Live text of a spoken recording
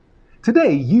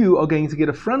Today, you are going to get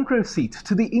a front row seat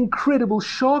to the incredible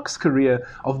Sharks career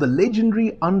of the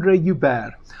legendary Andre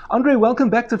Joubert. Andre, welcome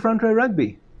back to Front Row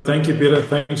Rugby. Thank you, Peter.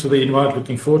 Thanks for the invite.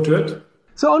 Looking forward to it.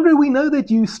 So, Andre, we know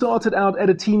that you started out at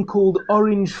a team called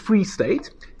Orange Free State.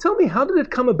 Tell me, how did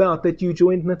it come about that you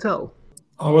joined Natal?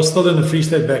 I was still in the Free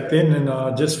State back then, and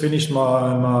I just finished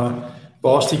my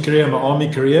varsity career, my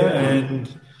army career, and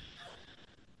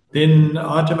then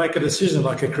I had to make a decision,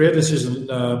 like a career decision.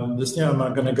 This year, am I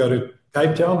going to go to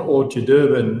Cape Town or to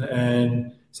Durban?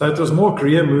 And so it was more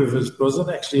career move. It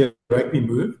wasn't actually a rugby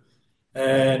move.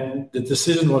 And the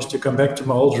decision was to come back to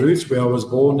my old roots, where I was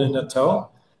born in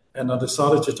Natal. And I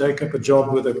decided to take up a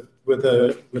job with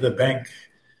a bank.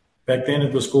 Back then,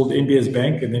 it was called NBS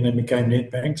Bank, and then it became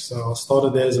Nedbank. So I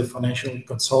started there as a financial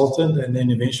consultant, and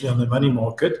then eventually on the money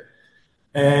market.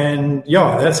 And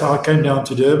yeah, that's how I came down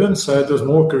to Durban. So it was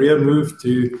more career move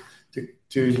to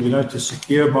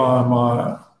secure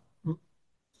my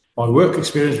work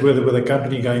experience with a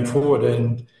company going forward,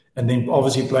 and then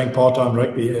obviously playing part-time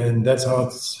rugby, and that's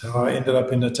how I ended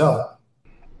up in Natal.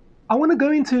 I want to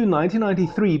go into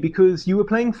 1993 because you were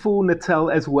playing for Natal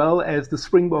as well as the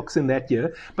Springboks in that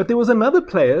year, but there was another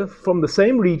player from the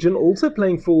same region also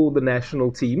playing for the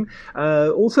national team,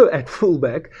 also at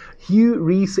fullback, Hugh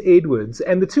Reese-Edwards,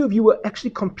 and the two of you were actually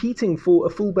competing for a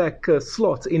fullback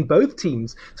slot in both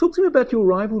teams. Talk to me about your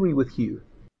rivalry with Hugh.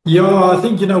 Yeah, I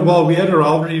think, well, we had a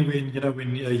rivalry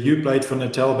when you played for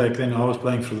Natal back then. I was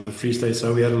playing for the Free State,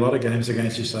 so we had a lot of games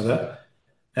against each other.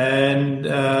 And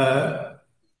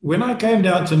when I came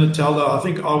down to Natal, I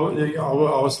think I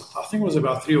was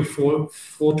about 3 or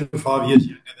 4 to 5 years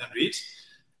younger than Reese.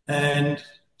 And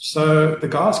so the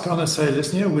guys kind of say,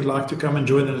 listen, we'd like to come and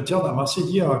join the Natal. And I said,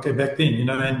 yeah, okay, back then,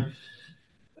 and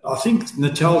I think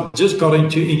Natal just got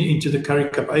into the Currie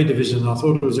Cup A division. I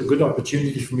thought it was a good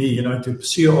opportunity for me, to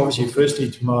pursue, obviously,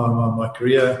 firstly, to my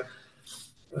career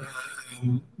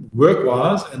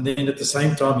work-wise, and then at the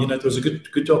same time, it was a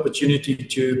good opportunity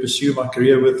to pursue my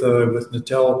career with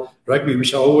Natal Rugby,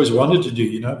 which I always wanted to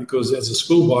do, because as a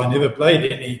schoolboy, I never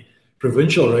played any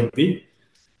provincial rugby.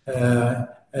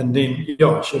 And then,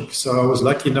 so I was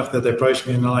lucky enough that they approached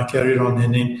me, and I carried on,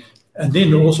 and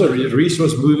then also Reese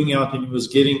was moving out, and he was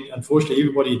getting, unfortunately,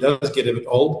 everybody does get a bit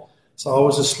old. So I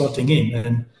was just slotting in.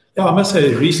 And yeah, I must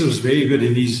say Reese was very good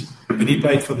when he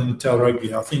played for the Natal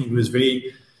Rugby. I think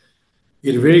he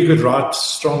had a very good right,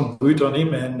 strong boot on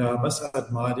him. And I must have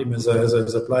admired him as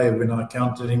a player when I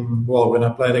when I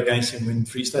played against him in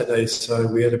Free State days. So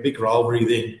we had a big rivalry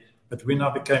then. But when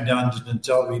I came down to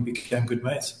Natal, we became good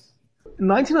mates.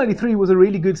 1993 was a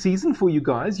really good season for you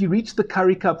guys. You reached the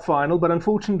Currie Cup final, but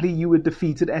unfortunately you were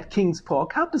defeated at Kings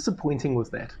Park. How disappointing was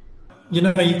that? You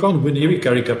can't win every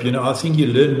Currie Cup. I think you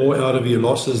learn more out of your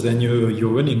losses than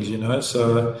your winnings,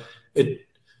 So it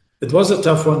was a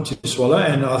tough one to swallow.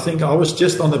 And I think I was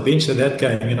just on the bench at that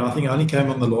game. I think I only came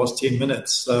on the last 10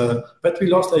 minutes. But we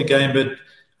lost that game. But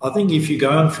I think if you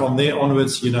go on from there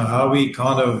onwards, how we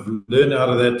kind of learn out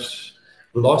of that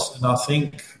loss, and I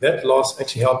think that loss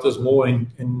actually helped us more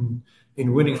in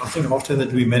winning. I think after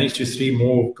that we managed to 3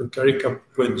 more Currie Cup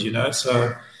wins,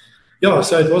 So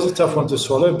so it was a tough one to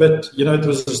swallow, but it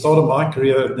was the start of my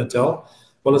career at Natal.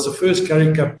 Well, it's the first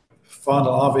Currie Cup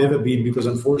final I've ever been, because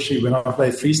unfortunately when I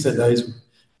played Free State days,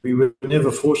 we were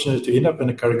never fortunate to end up in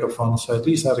a Currie Cup final. So at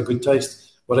least I had a good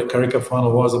taste what a Currie Cup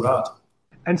final was about.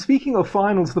 And speaking of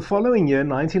finals, the following year,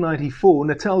 1994,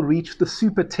 Natal reached the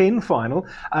Super 10 final.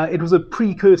 It was a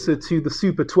precursor to the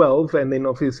Super 12 and then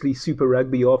obviously Super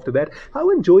Rugby after that.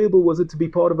 How enjoyable was it to be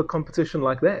part of a competition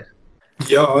like that?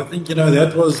 Yeah, I think,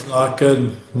 that was like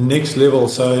a next level.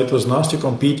 So it was nice to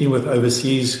competing with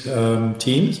overseas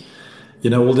teams,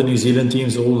 all the New Zealand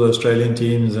teams, all the Australian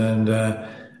teams. And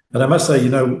I must say,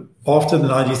 after the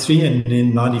 93 and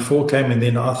then 94 came, and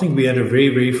then I think we had a very,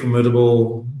 very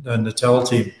formidable Natal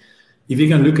team. If you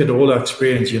can look at all our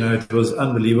experience, it was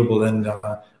unbelievable. And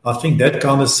I think that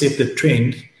kind of set the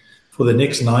trend for the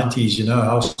next 90s,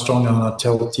 how strong our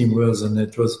Natal team was. And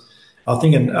it was, I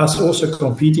think, and us also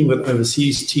competing with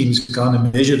overseas teams kind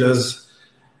of measured us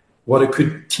what a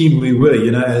good team we were,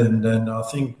 and I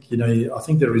think, I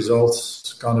think the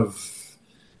results kind of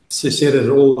said it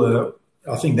all.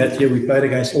 I think that year we played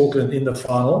against Auckland in the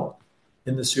final,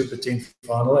 in the Super 10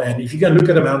 final. And if you can look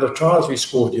at the amount of tries we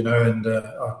scored, and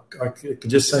I could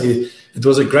just say it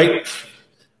was a great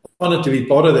honor to be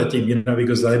part of that team,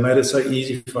 because they made it so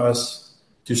easy for us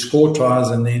to score tries.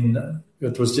 And then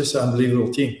it was just an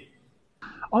unbelievable team.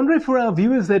 Andre, for our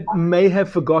viewers that may have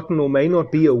forgotten or may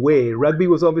not be aware, rugby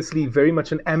was obviously very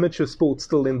much an amateur sport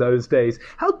still in those days.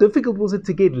 How difficult was it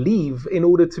to get leave in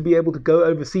order to be able to go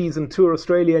overseas and tour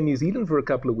Australia and New Zealand for a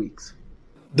couple of weeks?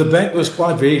 The bank was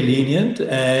quite very lenient,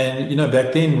 and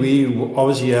back then we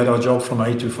obviously had our job from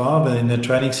 8 to 5, and the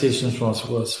training sessions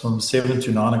was from 7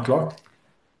 to 9 o'clock.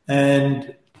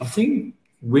 And I think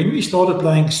when we started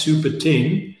playing Super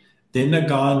 10, then the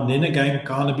game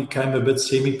kind of became a bit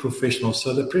semi-professional.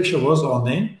 So the pressure was on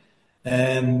then.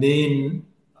 And then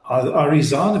I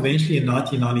resigned eventually in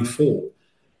 1994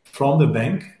 from the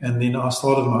bank. And then I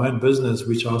started my own business,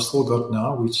 which I've still got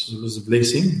now, which was a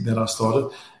blessing that I started.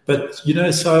 But,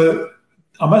 so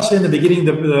I must say in the beginning,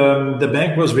 the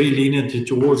bank was very lenient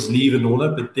towards leave and all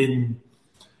that. But then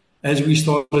as we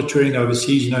started touring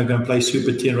overseas, go and play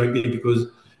Super 10 rugby because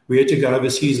we had to go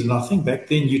overseas. And I think back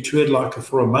then you toured like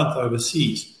for a month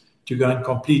overseas to go and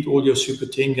complete all your Super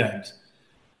 10 games.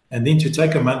 And then to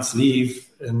take a month's leave,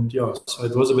 and so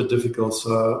it was a bit difficult.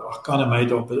 So I kind of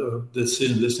made a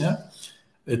decision this year.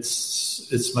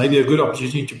 It's maybe a good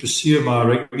opportunity to pursue my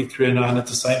rugby career now and at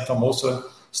the same time also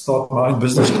start my own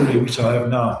business career, which I have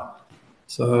now.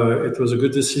 So it was a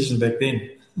good decision back then.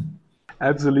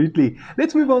 Absolutely.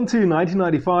 Let's move on to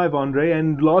 1995, Andre.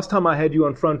 And last time I had you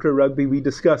on Front Row Rugby, we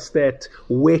discussed that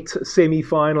wet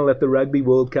semi-final at the Rugby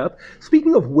World Cup.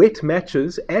 Speaking of wet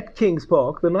matches at Kings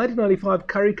Park, the 1995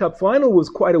 Currie Cup final was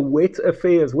quite a wet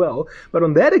affair as well. But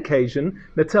on that occasion,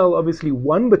 Natal obviously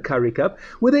won the Currie Cup.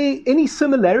 Were there any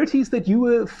similarities that you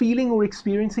were feeling or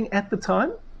experiencing at the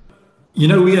time?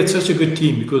 We had such a good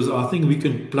team because I think we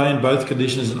could play in both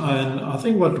conditions. And I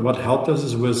think what helped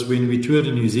us was when we toured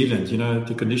in New Zealand,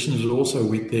 the conditions were also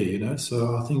wet there,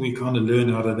 So I think we kind of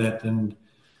learned out of that. And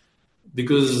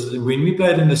because when we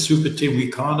played in the Super Team, we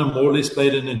kind of more or less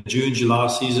played in a June, July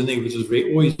season there, which was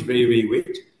always very, very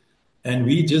wet. And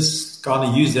we just kind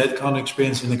of used that kind of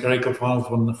experience in the Currie Cup final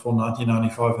for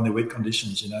 1995 in the wet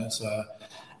conditions,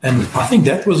 And I think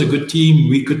that was a good team.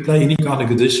 We could play any kind of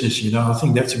conditions, I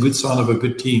think that's a good sign of a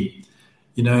good team,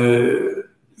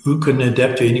 who can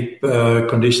adapt to any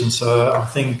conditions. So I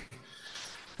think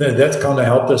that kind of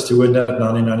helped us to win that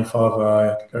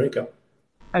 1995 Currie Cup.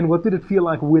 And what did it feel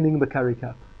like winning the Currie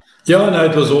Cup? Yeah, no,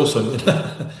 it was awesome.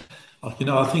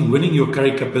 I think winning your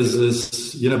Currie Cup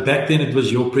is back then it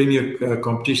was your premier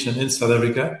competition in South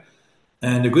Africa.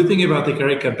 And the good thing about the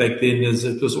Currie Cup back then is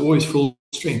it was always full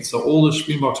strength. So all the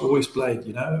Springboks always played,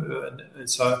 And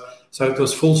so it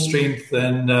was full strength.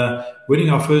 And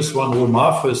winning our first one, or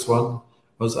my first one,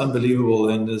 was unbelievable.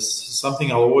 And it's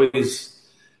something I'll always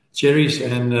cherish.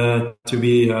 And to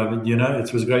be,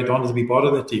 it was a great honor to be part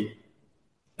of that team.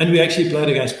 And we actually played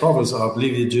against Province, I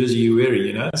believe, the jersey you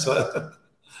wear, So...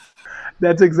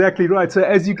 That's exactly right. So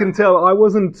as you can tell, I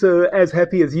wasn't as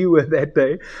happy as you were that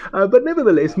day. But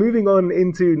nevertheless, moving on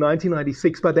into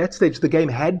 1996, by that stage, the game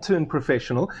had turned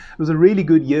professional. It was a really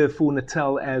good year for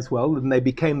Natal as well, and they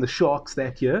became the Sharks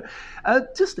that year.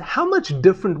 Just how much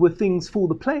different were things for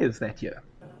the players that year?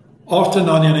 After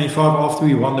 1995, after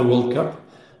we won the World Cup,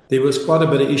 there was quite a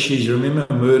bit of issues. You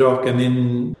remember Murdoch, and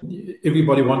then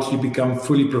everybody wanted to become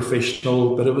fully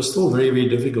professional, but it was still very, very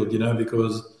difficult,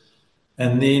 because...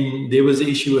 And then there was an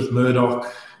issue with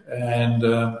Murdoch, and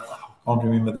I can't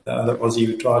remember the other Aussie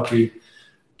who tried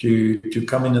to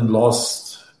come in and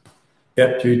lost,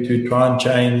 to try and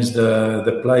change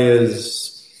the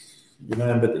players,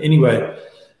 But anyway,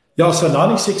 so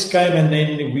 96 came, and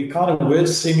then we kind of were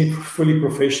semi-fully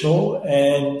professional,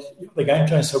 and the game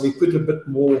changed. So we put a bit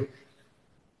more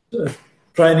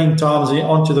training times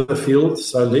onto the field,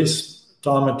 so less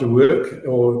time at the work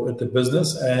or at the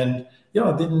business, and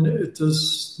then it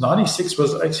was 96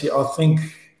 was actually, I think,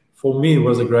 for me,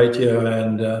 was a great year.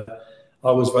 And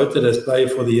I was voted as player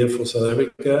for the year for South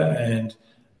Africa. And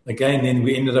again, then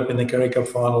we ended up in the Currie Cup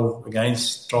final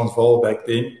against Transvaal back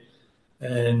then.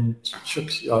 And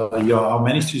I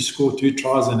managed to score 2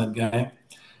 tries in that game.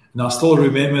 And I still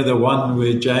remember the one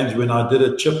where James, when I did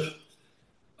a chip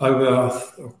over,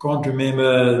 I can't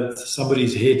remember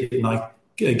somebody's head, and I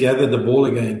gathered the ball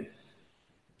again.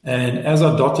 And as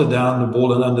I dotted down the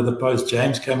ball and under the post,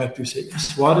 James came up to say,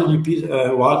 "Why didn't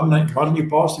you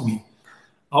pass to me?"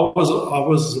 I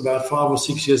was about 5 or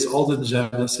 6 years older than James.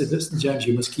 I said, "Listen, James,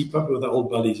 you must keep up with the old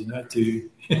buddies, to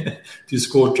to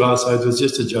score tries." So it was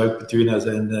just a joke between us,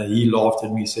 and he laughed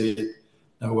at me, said,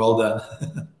 "No, well done."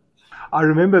 I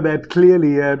remember that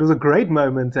clearly. It was a great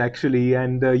moment, actually,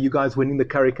 and you guys winning the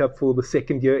Currie Cup for the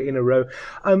second year in a row.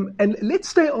 And let's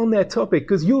stay on that topic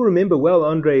because you'll remember well,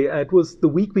 Andre, it was the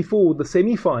week before the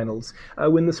semi-finals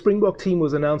when the Springbok team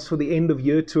was announced for the end of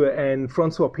year tour and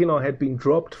Francois Pienaar had been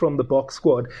dropped from the box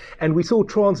squad. And we saw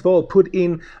Transvaal put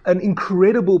in an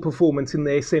incredible performance in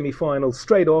their semi-finals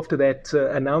straight after that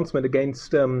announcement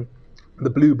against the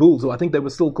Blue Bulls, or I think they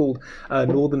were still called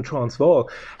Northern Transvaal.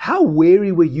 How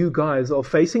wary were you guys of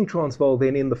facing Transvaal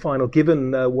then in the final,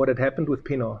 given what had happened with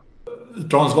Pienaar?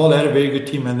 Transvaal had a very good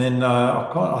team, and then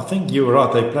I think you were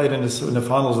right. They played in the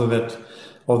finals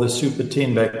of the Super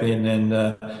 10 back then, and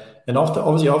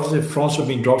after France had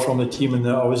been dropped from the team, and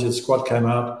obviously the squad came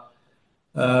out.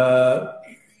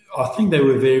 I think they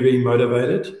were very, very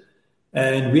motivated,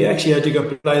 and we actually had to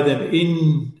go play them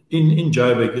in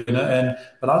Joubert,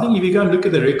 but I think if you go and look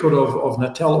at the record of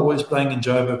Natal always playing in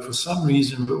Joubert, for some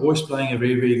reason we're always playing a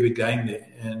very, very good game there,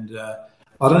 and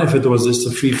I don't know if it was just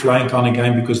a free-flowing kind of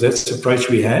game because that's the approach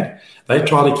we had. They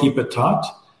try to keep it tight,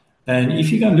 and if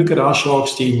you go and look at our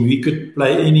Sharks team, we could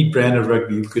play any brand of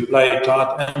rugby. We could play it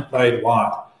tight and play it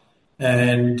wide,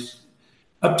 and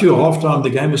up to halftime, the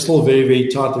game was still very, very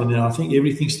tight, and then I think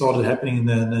everything started happening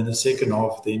in the second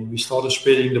half. Then we started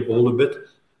spreading the ball a bit.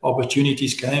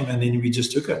 Opportunities came, and then we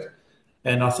just took it.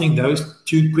 And I think those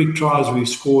two quick tries we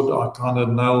scored, I kind of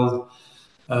nailed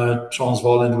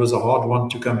Transvaal, and it was a hard one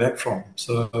to come back from.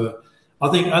 So I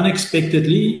think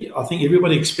unexpectedly, I think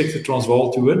everybody expected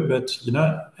Transvaal to win, but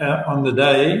on the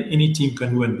day, any team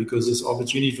can win because there's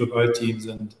opportunity for both teams,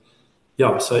 and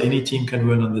so any team can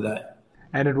win on the day.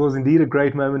 And it was indeed a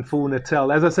great moment for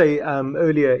Natal. As I say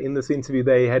earlier in this interview,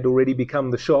 they had already become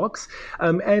the Sharks.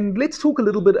 And let's talk a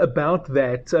little bit about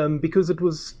that because it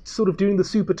was sort of during the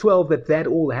Super 12 that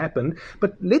all happened.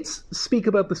 But let's speak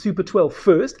about the Super 12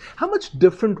 first. How much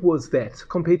different was that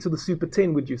compared to the Super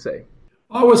 10, would you say?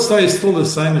 I would say it's still the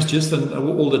same. It's just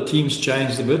all the teams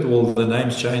changed a bit, all the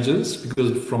names changes,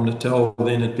 because from Natal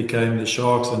then it became the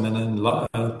Sharks, and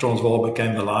then Transvaal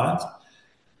became the Lions.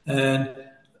 And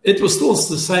it was still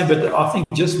the same, but I think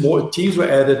just more teams were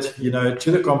added,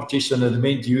 to the competition, and it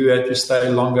meant you had to stay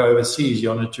longer overseas.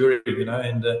 You're on a touring,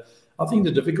 and I think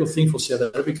the difficult thing for South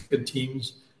African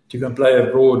teams to go and play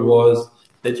abroad was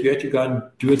that you had to go and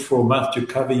do it for a month to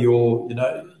cover your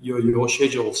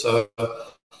schedule. So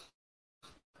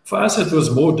for us, it was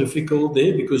more difficult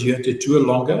there because you had to tour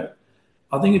longer.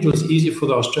 I think it was easier for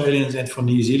the Australians and for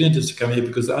New Zealanders to come here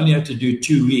because they only had to do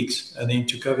 2 weeks and then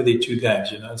to cover their 2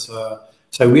 games,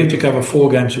 So we had to cover 4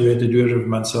 games, so we had to do it every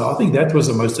month. So I think that was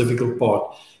the most difficult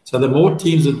part. So the more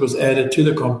teams that was added to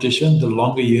the competition, the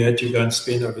longer you had to go and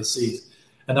spend overseas.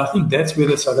 And I think that's where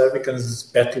the South Africans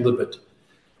battled a bit.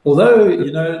 Although,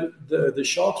 the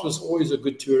Sharks was always a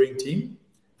good touring team,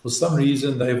 for some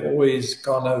reason they've always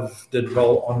kind of did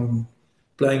well on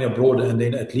playing abroad and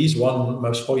then at least won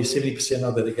most probably 70%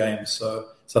 of the games. So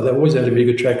they always had a very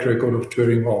good track record of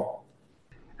touring well.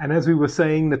 And as we were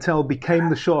saying, Natal became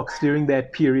the Sharks during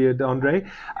that period, Andre.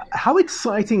 How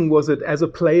exciting was it as a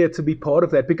player to be part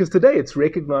of that? Because today it's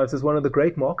recognized as one of the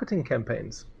great marketing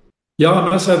campaigns. Yeah, I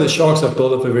must say the Sharks have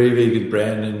built up a very, very good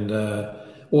brand and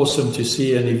awesome to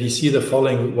see. And if you see the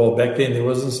following, well, back then there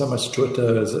wasn't so much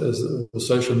Twitter as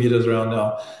social media around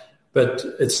now. But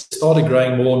it started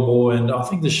growing more and more. And I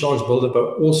think the Sharks built up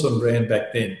an awesome brand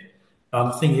back then. I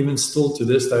think even still to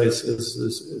this day, it's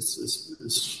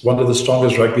one of the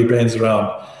strongest rugby brands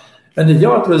around. And it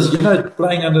was,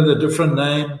 playing under the different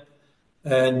name.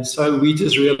 And so we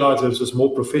just realized it was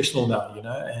more professional now,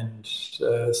 And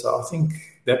so I think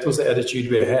that was the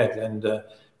attitude we had. And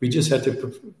we just had to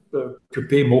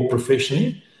prepare more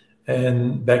professionally.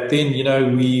 And back then,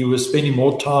 we were spending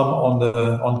more time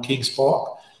on Kings Park.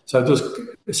 So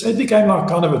it became like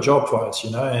kind of a job for us,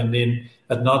 And then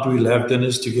at night we'll have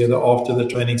dinners together after the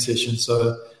training session.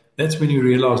 So that's when you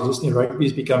realize, listen, rugby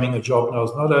is becoming a job now.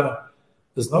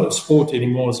 It's not a sport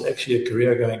anymore. It's actually a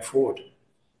career going forward.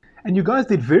 And you guys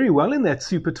did very well in that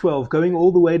Super 12, going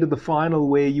all the way to the final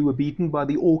where you were beaten by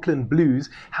the Auckland Blues.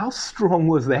 How strong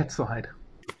was that side?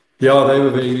 Yeah, they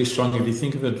were very, very strong. If you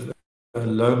think of it,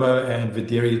 Lomo and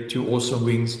Videri, 2 awesome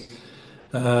wings.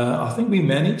 I think we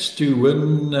managed to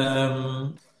win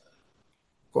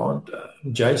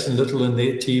Jason Little and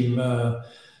their team. I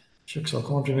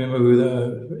can't remember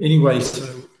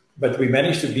who. But we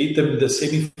managed to beat them in the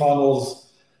semi-finals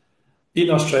in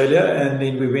Australia, and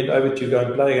then we went over to go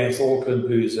and play against the Auckland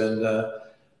Blues. And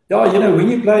when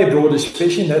you play abroad,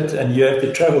 especially in that, and you have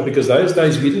to travel, because those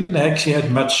days we didn't actually have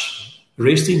much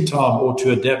resting time or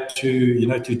to adapt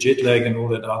to jet lag and all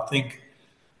that. I think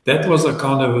that was a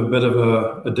kind of a bit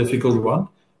of a difficult one.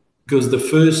 because the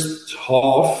first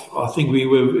half, I think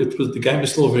the game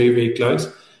was still very, very close.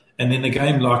 And then the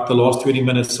game, like the last 20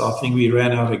 minutes, I think we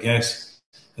ran out of gas.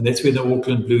 And that's when the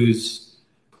Auckland Blues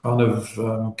kind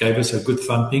of gave us a good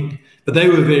thumping. But they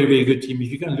were a very, very good team.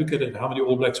 If you can look at it, how many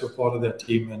All Blacks were part of that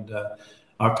team. And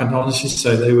I can honestly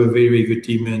say they were a very, very good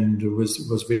team, and it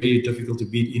was very difficult to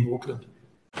beat in Auckland.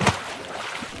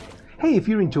 Hey, if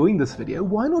you're enjoying this video,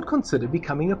 why not consider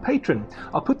becoming a patron?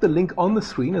 I'll put the link on the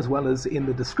screen as well as in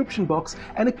the description box,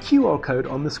 and a QR code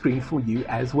on the screen for you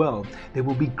as well. There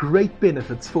will be great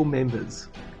benefits for members.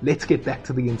 Let's get back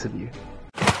to the interview.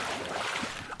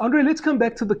 Andre, let's come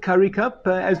back to the Currie Cup.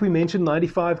 As we mentioned,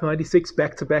 95, 96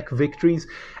 back-to-back victories.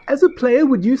 As a player,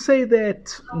 would you say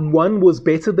that one was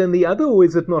better than the other, or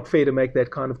is it not fair to make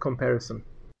that kind of comparison?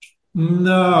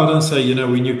 No, I don't say.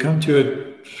 When you come to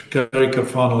a Currie Cup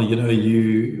final,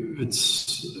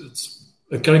 it's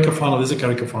a Currie Cup final is a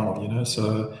Currie Cup final,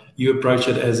 so you approach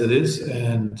it as it is.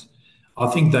 And I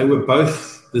think they were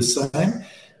both the same.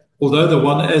 Although the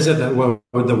one was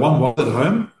at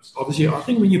home, obviously I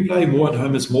think when you play more at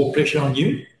home, it's more pressure on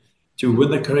you to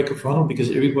win the Currie Cup final because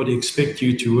everybody expects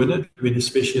you to win it,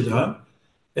 especially at home.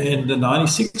 And the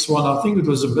 96 one, I think it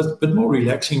was a bit more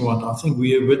relaxing one. I think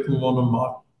we were a bit more on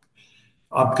my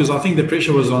because I think the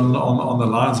pressure was on the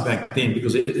Lions back then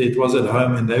because it was at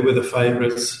home and they were the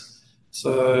favourites.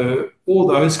 So all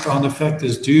those kind of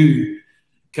factors do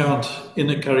count in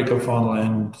the Currie Cup final,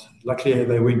 and luckily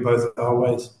they went both our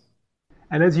ways.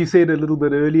 And as you said a little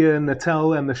bit earlier,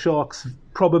 Natal and the Sharks,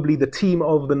 probably the team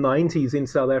of the 90s in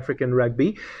South African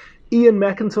rugby. Ian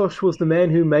McIntosh was the man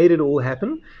who made it all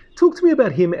happen. Talk to me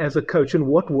about him as a coach, and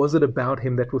what was it about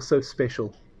him that was so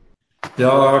special?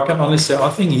 Yeah, I can honestly say I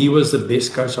think he was the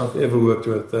best coach I've ever worked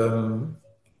with.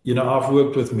 I've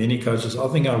worked with many coaches. I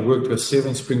think I worked with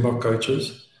 7 Springbok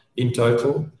coaches in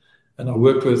total. And I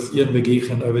worked with Ian McGeech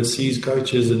and overseas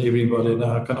coaches and everybody. And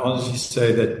I can honestly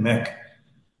say that Mac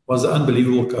was an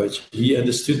unbelievable coach. He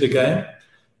understood the game.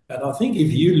 And I think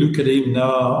if you look at him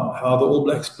now, how the All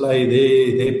Blacks play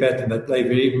their pattern, they play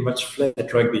very much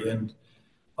flat rugby. And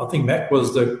I think Mac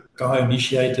was the guy who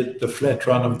initiated the flat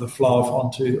run of the fly-off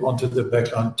onto the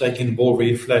backline, taking the ball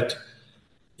very flat.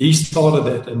 He started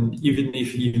that, and even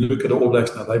if you look at the All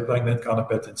Blacks now, they're playing that kind of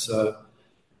pattern. So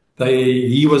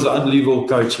he was an unbelievable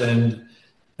coach, and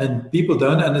people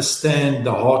don't understand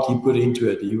the heart he put into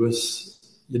it. He was,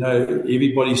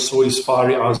 everybody saw his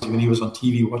fiery eyes when he was on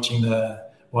TV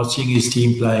watching his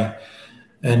team playing.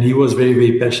 And he was very,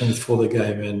 very passionate for the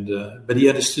game, but he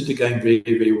understood the game very,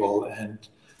 very well.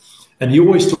 And he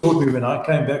always taught me when I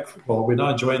came back, when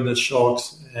I joined the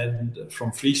Sharks and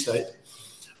from Free State,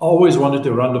 I always wanted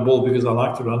to run the ball because I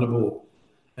like to run the ball.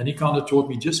 And he kind of taught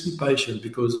me, just be patient,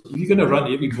 because if you're going to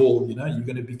run every ball, you're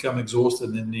going to become exhausted.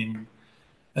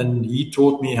 And he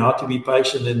taught me how to be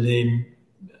patient and then,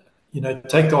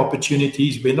 take the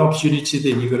opportunities. When the opportunity is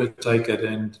there, you've got to take it.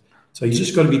 And so you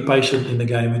just got to be patient in the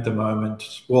game at the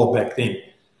moment. Well, back then.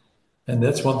 And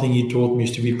that's one thing he taught me,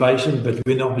 is to be patient, but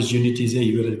when the opportunity is there,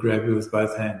 you've got to grab it with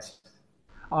both hands.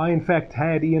 I, in fact,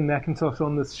 had Ian McIntosh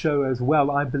on this show as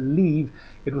well. I believe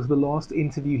it was the last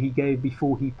interview he gave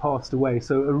before he passed away,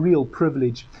 so a real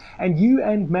privilege. And you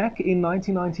and Mac in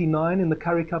 1999 in the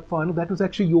Currie Cup final, that was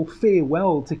actually your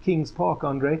farewell to Kings Park,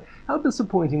 Andre. How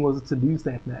disappointing was it to lose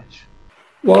that match?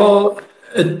 Well,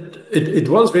 it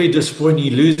was very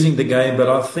disappointing losing the game, but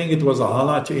I think it was a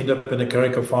highlight to end up in a Currie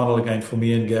Cup final again for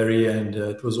me and Gary, and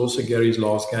it was also Gary's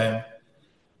last game.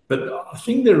 But I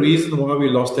think the reason why we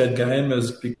lost that game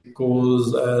is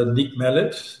because Nick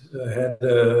Mallet had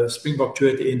a Springbok tour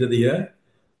at the end of the year.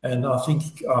 And I think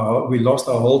we lost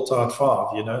our whole tight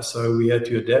 5, so we had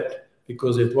to adapt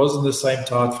because it wasn't the same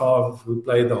tight 5 who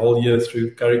played the whole year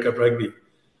through Currie Cup rugby.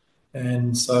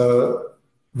 And so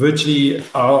virtually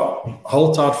our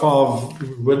whole tight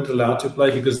 5 weren't allowed to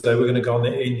play because they were going to go on the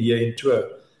end year in tour.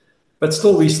 But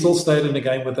still, we still stayed in the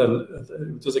game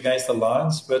it was against the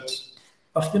Lions, but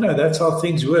that's how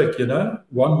things work,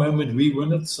 One moment we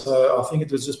win it, so I think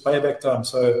it was just payback time.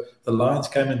 So the Lions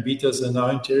came and beat us in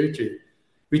our own territory,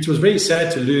 which was very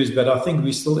sad to lose, but I think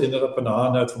we still ended up on a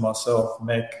high note for myself,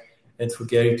 Mac, and for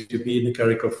Gary to be in the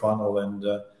Currie Cup final. And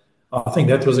I think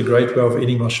that was a great way of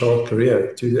ending my Shark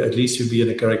career, to at least to be in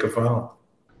the Currie Cup final.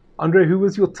 Andre, who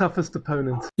was your toughest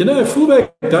opponent?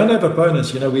 Fullback don't have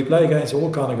opponents. We play against all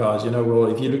kind of guys.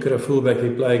 Well, if you look at a fullback,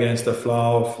 you play against a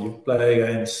fly-off, you play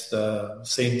against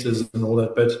centres and all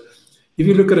that. But if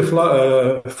you look at a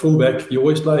fullback, you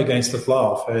always play against the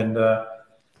fly-off. And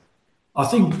I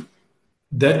think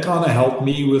that kind of helped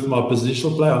me with my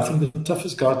positional play. I think the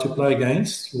toughest guy to play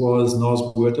against was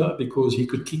Joubert because he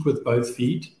could kick with both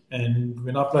feet. And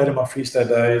when I played in my freestyle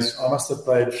days, I must have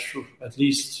played at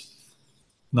least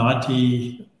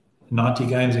 90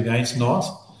 games against Nas.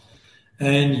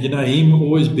 And, him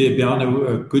always be behind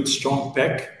a good, strong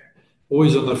pack,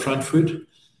 always on the front foot.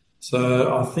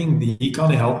 So I think he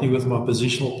kind of helped me with my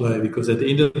positional play because at the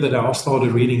end of the day, I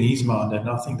started reading his mind. And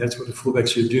I think that's what a fullback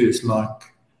should do is like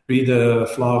read a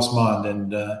flyer's mind.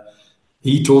 And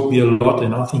he taught me a lot.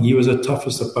 And I think he was the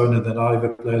toughest opponent that I ever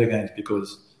played against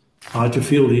because I had to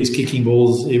feel these kicking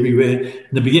balls everywhere.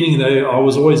 In the beginning, though, I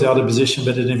was always out of position,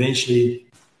 but then eventually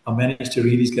I managed to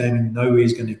read his game and know where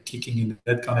he's going to be kicking, and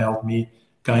that kind of helped me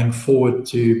going forward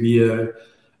to be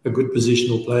a good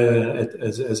positional player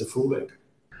as a fullback.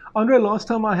 Andre, last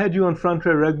time I had you on Front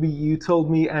Row Rugby, you told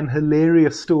me an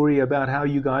hilarious story about how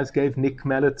you guys gave Nick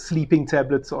Mallett sleeping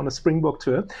tablets on a Springbok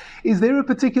tour. Is there a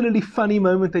particularly funny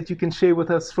moment that you can share with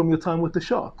us from your time with the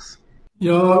Sharks?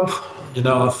 Yeah,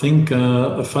 I think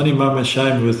a funny moment,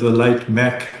 shame, with the late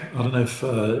Mac. I don't know if,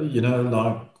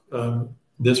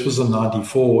 this was in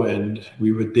 '94 and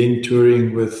we were then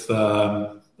touring with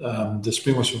the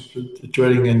Springboks were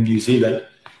touring in New Zealand.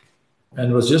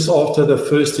 And it was just after the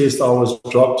first test I was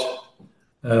dropped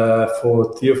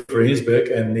for Theo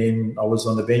Verensberg, and then I was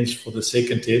on the bench for the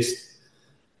second test.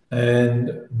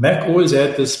 And Mac always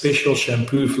had this special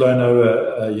shampoo flown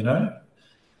over,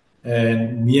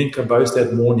 and me and Cabos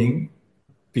that morning,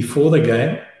 before the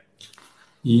game,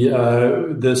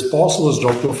 this parcel was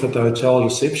dropped off at the hotel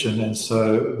reception. And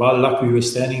so, by luck, we were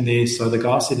standing there. So the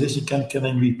guy said, listen,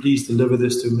 can we please deliver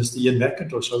this to Mr. Ian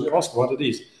McIntosh? So we asked what it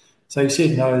is. So he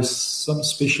said, no, it's some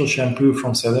special shampoo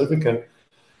from South Africa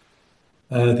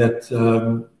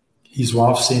that his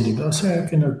wife sent him. I said,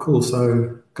 okay, no, cool.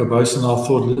 So Cabos and I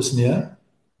thought, listen here,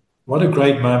 what a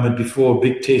great moment before a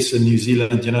big test in New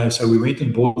Zealand, So we went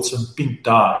and bought some pink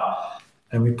dye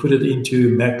and we put it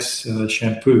into Mac's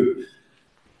shampoo.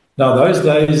 Now, those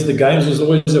days, the games was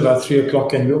always about 3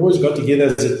 o'clock, and we always got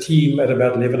together as a team at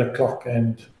about 11 o'clock,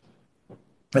 and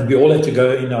we all had to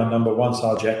go in our number ones,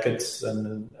 our jackets,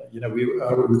 and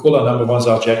we call our number ones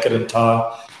our jacket and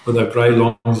tie with our grey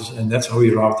longs, and that's how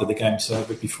we arrived at the game. So,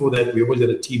 but before that, we always had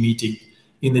a team meeting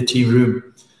in the team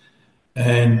room,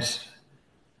 and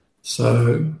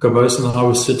so Cabos and I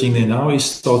were sitting there. Now we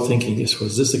start thinking,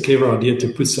 was this a clever idea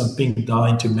to put some pink dye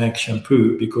into Mac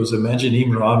shampoo? Because imagine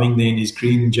him arriving there in his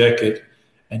green jacket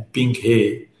and pink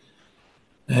hair.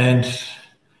 And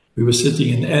we were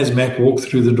sitting, and as Mac walked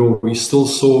through the door, we still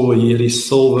saw he had his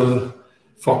silver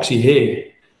foxy hair.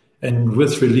 And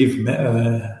with relief,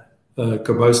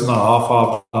 Cabos and I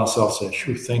high-fived ourselves,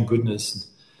 said, thank goodness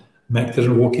Mac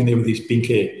didn't walk in there with his pink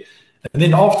hair. And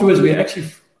then afterwards, we actually...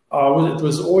 I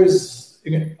was always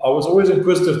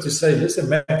inquisitive to say, listen,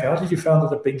 Mac, how did you find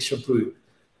the pink shampoo?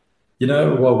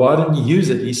 Well, why didn't you use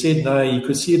it? He said, no, you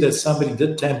could see that somebody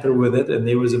did tamper with it and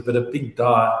there was a bit of pink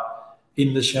dye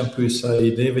in the shampoo, so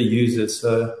he never used it.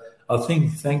 So I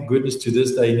think, thank goodness to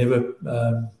this day, he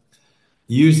never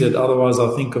used it. Otherwise,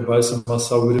 I think Cabos and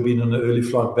myself would have been on an early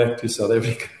flight back to South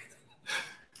Africa.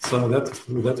 So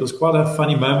that was quite a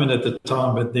funny moment at the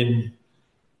time, but then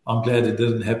I'm glad it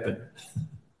didn't happen.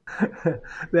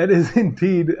 That is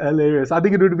indeed hilarious. I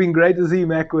think it would have been great to see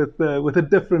Mac with a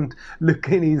different look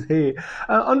in his hair.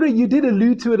 Andre, you did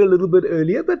allude to it a little bit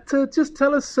earlier, but just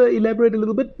tell us, elaborate a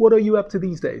little bit. What are you up to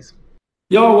these days?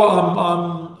 Yeah,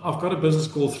 well, I've got a business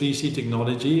called 3C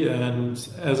Technology, and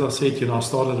as I said, I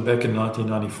started back in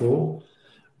 1994.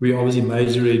 We obviously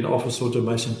major in office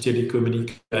automation,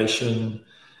 telecommunication,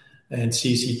 and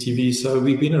CCTV. So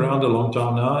we've been around a long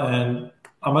time now, and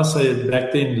I must say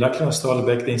back then, luckily I started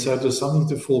back then, so it was something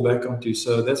to fall back onto.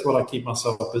 So that's what I keep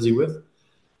myself busy with.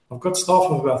 I've got staff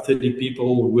of about 30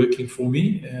 people working for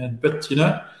me, but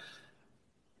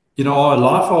our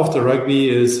life after rugby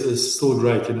is still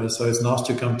great, so it's nice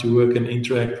to come to work and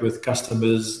interact with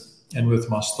customers and with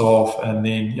my staff, and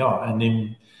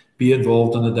then be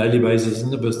involved on a daily basis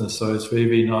in the business. So it's very,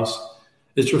 very nice.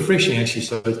 It's refreshing actually,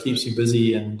 so it keeps me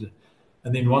busy, and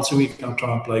then once a week I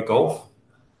try and play golf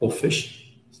or fish.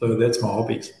 So that's my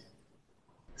hobbies.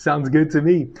 Sounds good to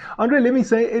me. Andre, let me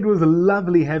say it was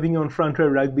lovely having you on Front Row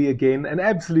Rugby again. An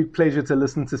absolute pleasure to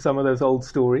listen to some of those old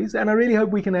stories. And I really hope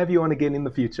we can have you on again in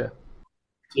the future.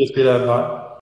 Cheers, Peter. Bye.